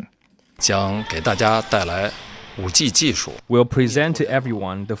Administration. We'll present to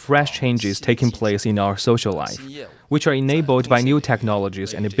everyone the fresh changes taking place in our social life, which are enabled by new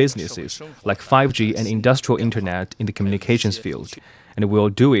technologies and businesses like 5G and industrial internet in the communications field, and we'll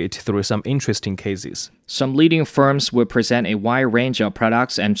do it through some interesting cases. Some leading firms will present a wide range of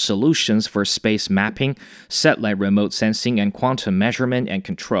products and solutions for space mapping, satellite remote sensing, and quantum measurement and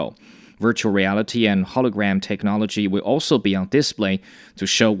control. Virtual reality and hologram technology will also be on display to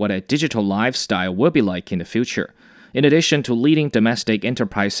show what a digital lifestyle will be like in the future. In addition to leading domestic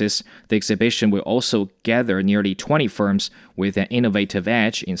enterprises, the exhibition will also gather nearly 20 firms with an innovative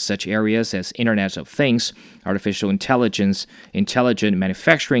edge in such areas as Internet of Things, artificial intelligence, intelligent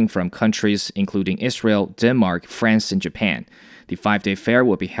manufacturing from countries including Israel, Denmark, France, and Japan. The 5-day fair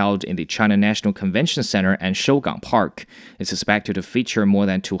will be held in the China National Convention Center and Shougang Park. It's expected to feature more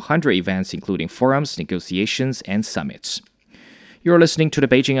than 200 events, including forums, negotiations, and summits. You're listening to the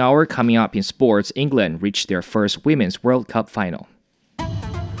Beijing Hour. Coming up in sports, England reached their first Women's World Cup final.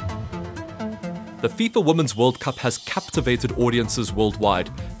 The FIFA Women's World Cup has captivated audiences worldwide.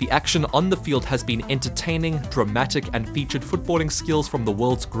 The action on the field has been entertaining, dramatic, and featured footballing skills from the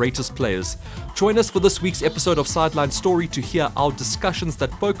world's greatest players. Join us for this week's episode of Sideline Story to hear our discussions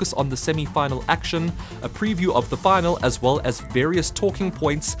that focus on the semi-final action, a preview of the final, as well as various talking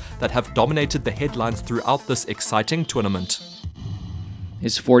points that have dominated the headlines throughout this exciting tournament.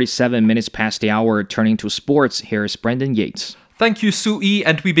 It's 47 minutes past the hour. Turning to sports, here's Brendan Yates. Thank you, Sui,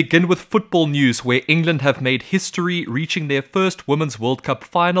 and we begin with football news, where England have made history, reaching their first Women's World Cup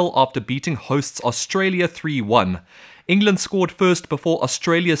final after beating hosts Australia 3-1. England scored first before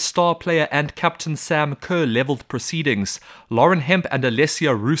Australia's star player and captain Sam Kerr levelled proceedings. Lauren Hemp and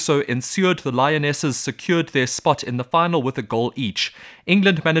Alessia Russo ensured the Lionesses secured their spot in the final with a goal each.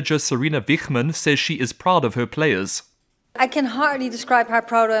 England manager Serena Wichmann says she is proud of her players. I can hardly describe how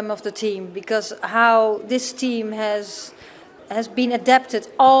proud I am of the team, because how this team has been adapted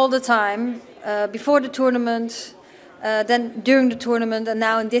all the time, before the tournament, then during the tournament, and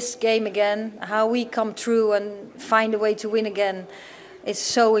now in this game again. How we come through and find a way to win again is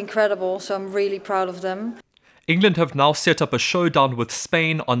so incredible, so I'm really proud of them. England have now set up a showdown with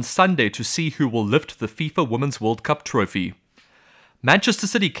Spain on Sunday to see who will lift the FIFA Women's World Cup trophy. Manchester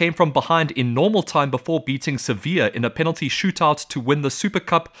City came from behind in normal time before beating Sevilla in a penalty shootout to win the Super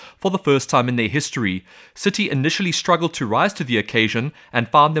Cup for the first time in their history. City initially struggled to rise to the occasion and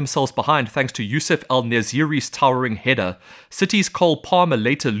found themselves behind thanks to Youssef El-Neziri's towering header. City's Cole Palmer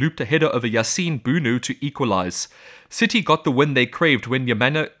later looped a header over Yassine Bounou to equalise. City got the win they craved when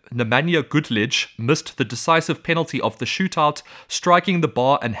Nemanja Gudlic missed the decisive penalty of the shootout, striking the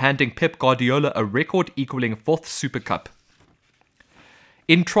bar and handing Pep Guardiola a record-equalling fourth Super Cup.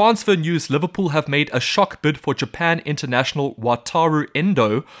 In transfer news, Liverpool have made a shock bid for Japan international Wataru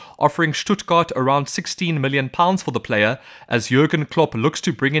Endo, offering Stuttgart around £16 million for the player, as Jurgen Klopp looks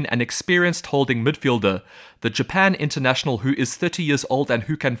to bring in an experienced holding midfielder. The Japan international, who is 30 years old and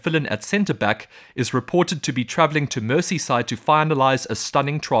who can fill in at centre-back, is reported to be travelling to Merseyside to finalise a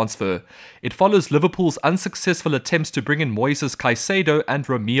stunning transfer. It follows Liverpool's unsuccessful attempts to bring in Moises Caicedo and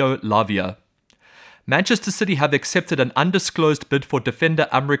Romeo Lavia. Manchester City have accepted an undisclosed bid for defender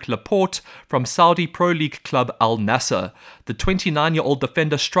Aymeric Laporte from Saudi Pro League club Al Nassr. The 29-year-old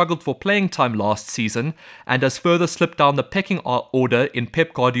defender struggled for playing time last season and has further slipped down the pecking order in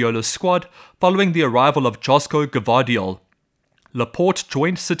Pep Guardiola's squad following the arrival of Josko Gvardiol. Laporte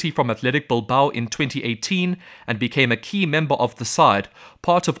joined City from Athletic Bilbao in 2018 and became a key member of the side,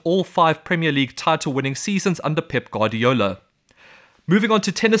 part of all 5 Premier League title-winning seasons under Pep Guardiola. Moving on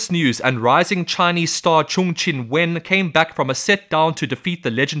to tennis news, and rising Chinese star Chung Chin-wen came back from a set down to defeat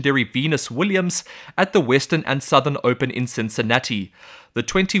the legendary Venus Williams at the Western and Southern Open in Cincinnati. The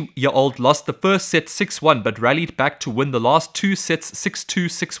 20-year-old lost the first set 6-1 but rallied back to win the last two sets 6-2,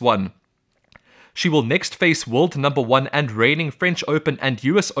 6-1. She will next face world number 1 and reigning French Open and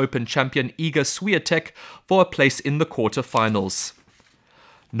US Open champion Iga Swiatek for a place in the quarterfinals.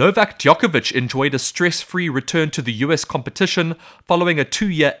 Novak Djokovic enjoyed a stress-free return to the US competition following a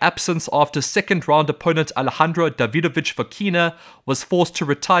 2-year absence after second-round opponent Alejandro Davidovich Fokina was forced to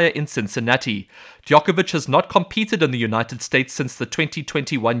retire in Cincinnati. Djokovic has not competed in the United States since the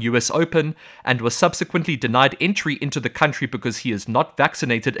 2021 US Open and was subsequently denied entry into the country because he is not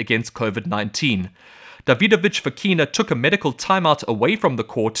vaccinated against COVID-19. Davidovich Fokina took a medical timeout away from the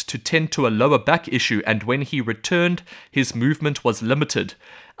court to tend to a lower back issue, and when he returned, his movement was limited.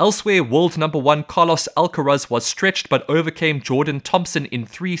 Elsewhere, world number 1 Carlos Alcaraz was stretched but overcame Jordan Thompson in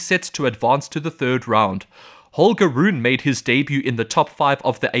 3 sets to advance to the third round. Holger Rune made his debut in the top 5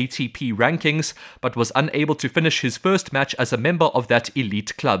 of the ATP rankings, but was unable to finish his first match as a member of that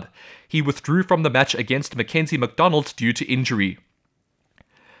elite club. He withdrew from the match against Mackenzie McDonald due to injury.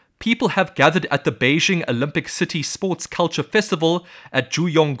 People have gathered at the Beijing Olympic City Sports Culture Festival at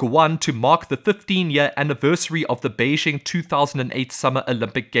Zhuyongguan to mark the 15-year anniversary of the Beijing 2008 Summer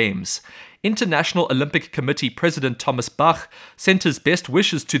Olympic Games. International Olympic Committee President Thomas Bach sent his best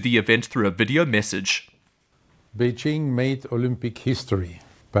wishes to the event through a video message. Beijing made Olympic history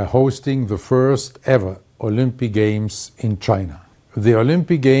by hosting the first ever Olympic Games in China. The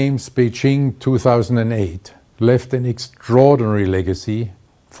Olympic Games Beijing 2008 left an extraordinary legacy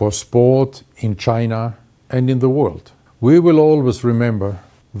for sport in China and in the world. We will always remember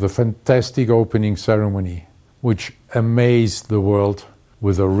the fantastic opening ceremony, which amazed the world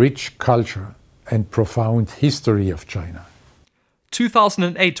with a rich culture and profound history of China.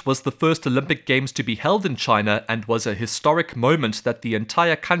 2008 was the first Olympic Games to be held in China and was a historic moment that the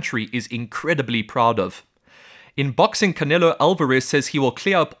entire country is incredibly proud of. In boxing, Canelo Alvarez says he will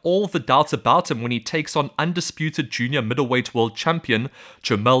clear up all the doubts about him when he takes on undisputed junior middleweight world champion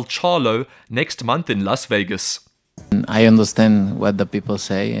Jermell Charlo next month in Las Vegas. I understand what the people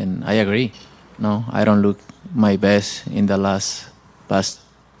say and I agree. No, I don't look my best in the past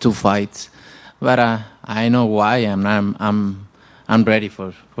 2 fights, but I know why I'm ready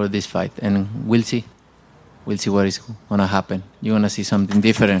for this fight, and we'll see what is gonna happen. You're gonna see something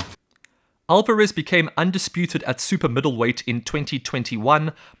different. Alvarez became undisputed at super middleweight in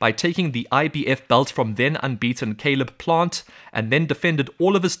 2021 by taking the IBF belt from then unbeaten Caleb Plant, and then defended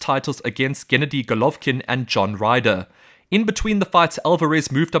all of his titles against Gennady Golovkin and John Ryder. In between the fights, Alvarez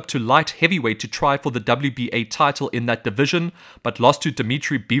moved up to light heavyweight to try for the WBA title in that division, but lost to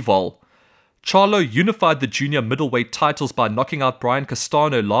Dmitry Bivol. Charlo unified the junior middleweight titles by knocking out Brian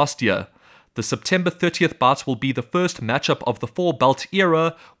Castano last year. The September 30th bout will be the first matchup of the 4-belt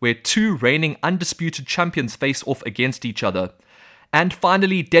era where 2 reigning undisputed champions face off against each other. And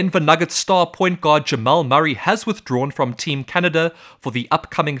finally, Denver Nuggets star point guard Jamal Murray has withdrawn from Team Canada for the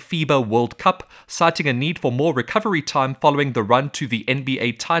upcoming FIBA World Cup, citing a need for more recovery time following the run to the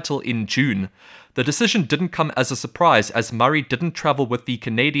NBA title in June. The decision didn't come as a surprise, as Murray didn't travel with the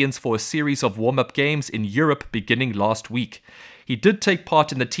Canadians for a series of warm-up games in Europe beginning last week. He did take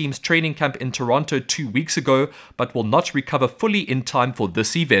part in the team's training camp in Toronto 2 weeks ago, but will not recover fully in time for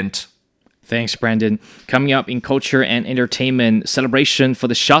this event. Thanks, Brandon. Coming up in culture and entertainment, celebration for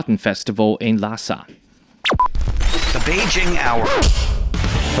the Shelton Festival in Lhasa. The Beijing Hour.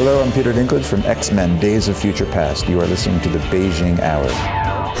 Hello, I'm Peter Dinklage from X-Men Days of Future Past. You are listening to the Beijing Hour.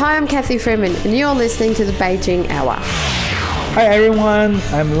 Hi, I'm Kathy Freeman, and you're listening to the Beijing Hour. Hi everyone,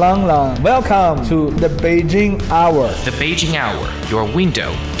 I'm Lang Lang. Welcome to the Beijing Hour. The Beijing Hour, your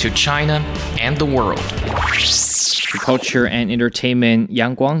window to China and the world. For culture and entertainment,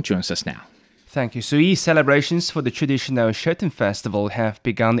 Yang Guang joins us now. Thank you, Sui. Celebrations for the traditional Shelton Festival have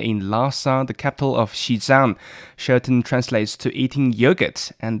begun in Lhasa, the capital of Xizang. Shelton translates to eating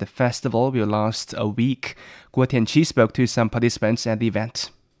yogurt, and the festival will last a week. Guo Tianqi spoke to some participants at the event.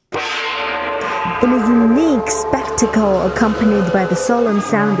 In a unique spectacle accompanied by the solemn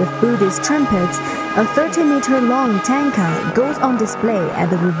sound of Buddhist trumpets, a 30-meter-long tanka goes on display at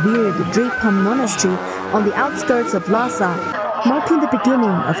the revered Drepung Monastery on the outskirts of Lhasa, marking the beginning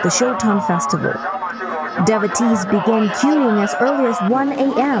of the Shelton Festival. Devotees began queuing as early as 1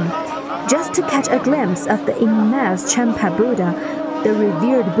 a.m. just to catch a glimpse of the immense Champa Buddha, the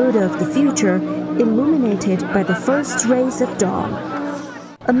revered Buddha of the future, illuminated by the first rays of dawn.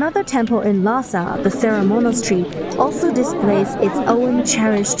 Another temple in Lhasa, the Sera Monastery, also displays its own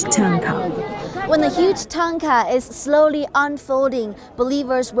cherished tanka. When the huge tanka is slowly unfolding,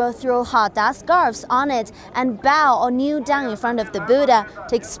 believers will throw hada scarves on it and bow or kneel down in front of the Buddha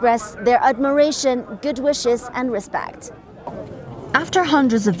to express their admiration, good wishes, and respect. After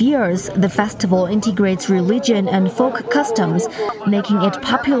hundreds of years, the festival integrates religion and folk customs, making it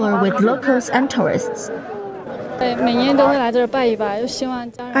popular with locals and tourists.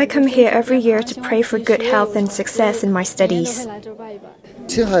 I come here every year to pray for good health and success in my studies.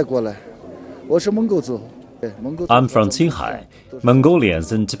 I'm from Qinghai.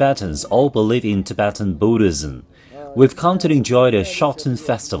 Mongolians and Tibetans all believe in Tibetan Buddhism. We've come to enjoy the Shoten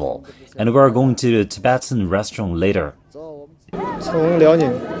festival, and we're going to the Tibetan restaurant later.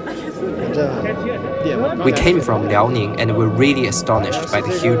 We came from Liaoning and were really astonished by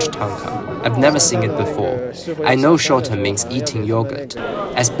the huge tanka. I've never seen it before. I know Shoten means eating yogurt,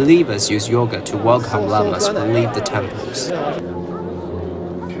 as believers use yogurt to welcome lamas who leave the temples.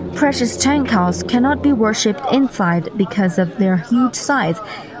 Precious tankas cannot be worshipped inside because of their huge size.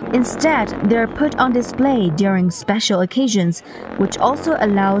 Instead, they're put on display during special occasions, which also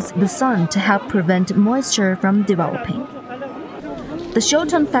allows the sun to help prevent moisture from developing. The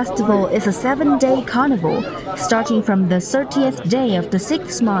Shoten Festival is a 7-day carnival, starting from the 30th day of the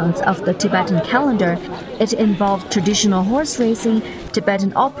 6th month of the Tibetan calendar. It involved traditional horse racing,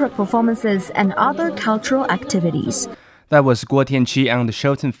 Tibetan opera performances, and other cultural activities. That was Guo Tianqi on the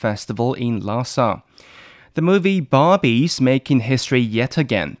Shoten Festival in Lhasa. The movie Barbie is making history yet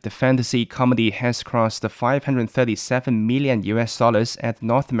again. The fantasy comedy has crossed the $537 million at the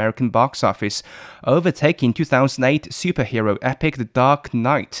North American box office, overtaking 2008 superhero epic The Dark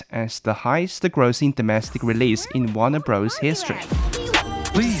Knight as the highest-grossing domestic release in Warner Bros. History.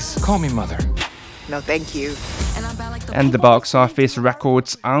 Please call me Mother. No, thank you. And the box office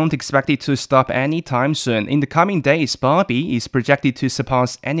records aren't expected to stop anytime soon. In the coming days, Barbie is projected to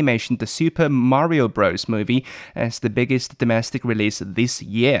surpass animation The Super Mario Bros. Movie as the biggest domestic release this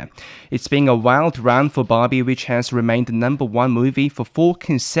year. It's been a wild run for Barbie, which has remained the #1 movie for 4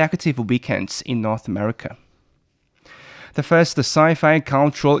 consecutive weekends in North America. The first sci-fi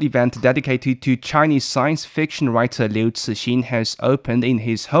cultural event dedicated to Chinese science fiction writer Liu Cixin has opened in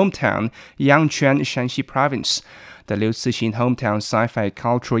his hometown, Yangquan, Shanxi Province. The Liu Cixin Hometown Sci-Fi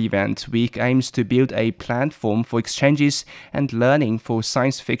Cultural Event Week aims to build a platform for exchanges and learning for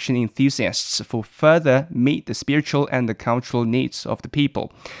science fiction enthusiasts for further meet the spiritual and the cultural needs of the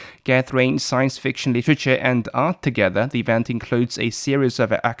people. Gathering science fiction literature and art together, the event includes a series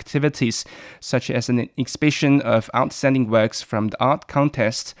of activities such as an exhibition of outstanding works from the art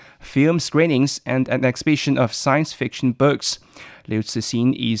contest, film screenings, and an exhibition of science fiction books. Liu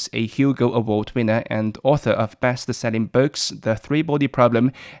Cixin is a Hugo Award winner and author of best-selling books The Three-Body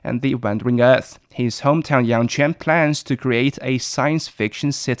Problem and The Wandering Earth. His hometown Yangquan plans to create a science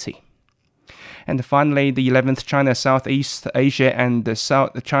fiction city. And finally, the 11th China Southeast Asia and the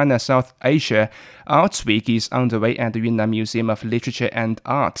China South Asia Arts Week is underway at the Yunnan Museum of Literature and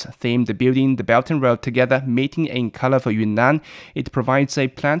Art. Themed Building the Belt and Road Together, Meeting in Colorful Yunnan, it provides a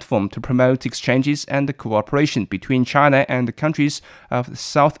platform to promote exchanges and cooperation between China and the countries of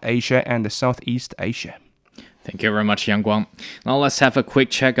South Asia and Southeast Asia. Thank you very much, Yang Guang. Now let's have a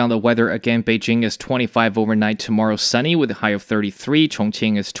quick check on the weather again. Beijing is 25 overnight, tomorrow sunny with a high of 33.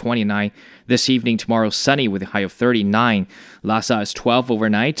 Chongqing is 29. This evening, tomorrow sunny with a high of 39. Lhasa is 12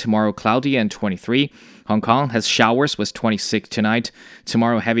 overnight, tomorrow cloudy and 23. Hong Kong has showers with 26 tonight.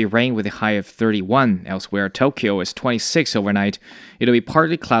 Tomorrow heavy rain with a high of 31. Elsewhere, Tokyo is 26 overnight. It'll be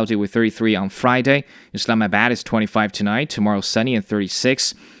partly cloudy with 33 on Friday. Islamabad is 25 tonight. Tomorrow sunny and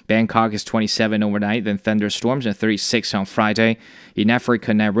 36. Bangkok is 27 overnight, then thunderstorms and 36 on Friday. In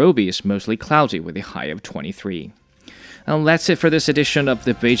Africa, Nairobi is mostly cloudy with a high of 23. And that's it for this edition of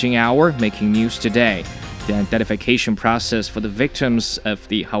the Beijing Hour, making news today. The identification process for the victims of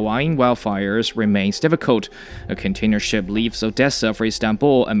the Hawaiian wildfires remains difficult. A container ship leaves Odessa for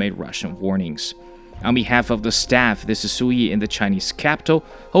Istanbul amid Russian warnings. On behalf of the staff, this is Su Yi in the Chinese capital,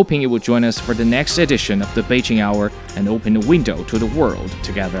 hoping you will join us for the next edition of the Beijing Hour and open a window to the world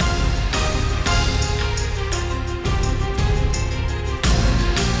together.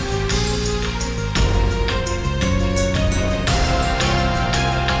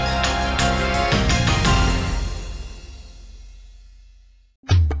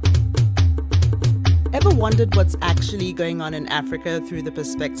 Ever wondered what's actually going on in Africa through the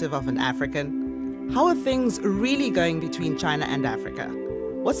perspective of an African? How are things really going between China and Africa?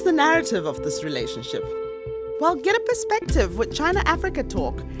 What's the narrative of this relationship? Well, get a perspective with China-Africa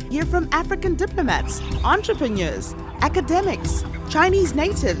Talk. Hear from African diplomats, entrepreneurs, academics, Chinese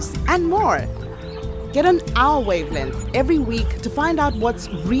natives, and more. Get on our wavelength every week to find out what's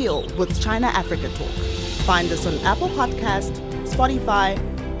real with China Africa Talk. Find us on Apple Podcast, Spotify,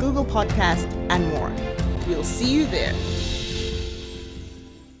 Google Podcast, and more. We'll see you there.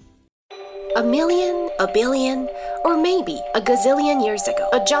 A million, a billion, or maybe a gazillion years ago,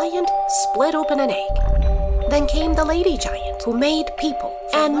 a giant split open an egg. Then came the lady giant, who made people,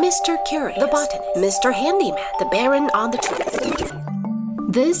 and Mr. Curious, the botanist, Mr. Handyman, the Baron on the tree.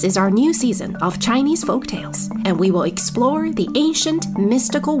 This is our new season of Chinese folktales, and we will explore the ancient,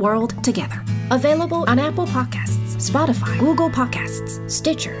 mystical world together. Available on Apple Podcasts, Spotify, Google Podcasts,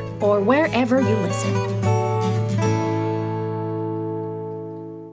 Stitcher, or wherever you listen.